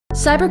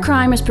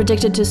Cybercrime is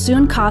predicted to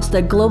soon cost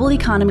the global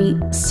economy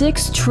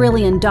 $6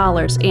 trillion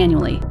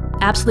annually.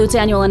 Absolute's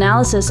annual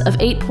analysis of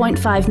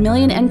 8.5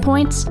 million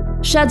endpoints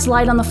sheds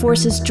light on the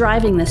forces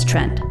driving this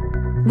trend.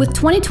 With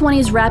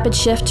 2020's rapid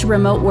shift to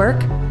remote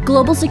work,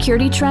 global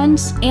security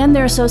trends and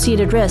their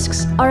associated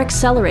risks are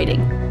accelerating.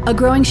 A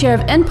growing share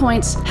of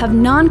endpoints have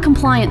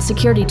non-compliant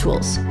security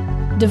tools.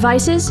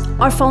 Devices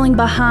are falling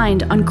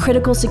behind on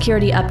critical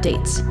security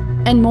updates,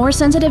 and more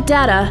sensitive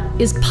data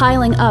is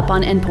piling up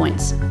on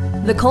endpoints.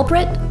 The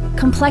culprit?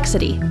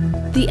 Complexity.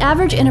 The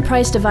average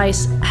enterprise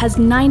device has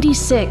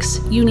 96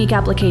 unique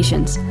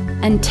applications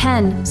and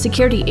 10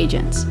 security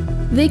agents.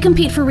 They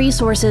compete for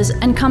resources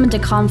and come into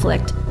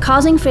conflict,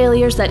 causing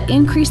failures that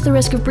increase the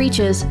risk of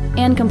breaches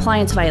and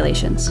compliance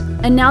violations.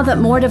 And now that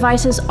more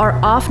devices are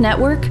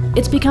off-network,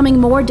 it's becoming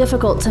more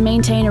difficult to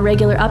maintain a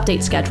regular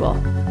update schedule.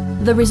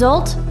 The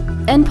result?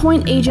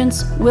 Endpoint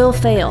agents will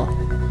fail,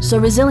 so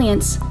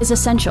resilience is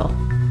essential.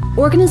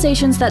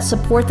 Organizations that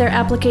support their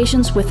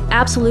applications with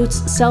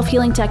Absolute's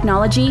self-healing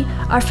technology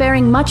are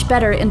faring much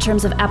better in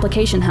terms of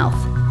application health.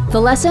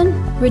 The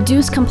lesson?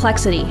 Reduce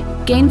complexity,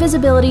 gain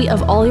visibility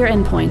of all your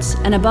endpoints,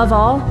 and above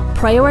all,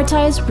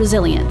 prioritize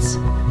resilience.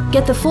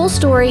 Get the full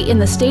story in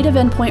the State of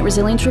Endpoint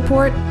Resilience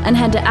Report and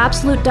head to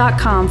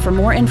absolute.com for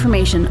more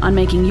information on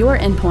making your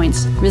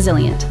endpoints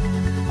resilient.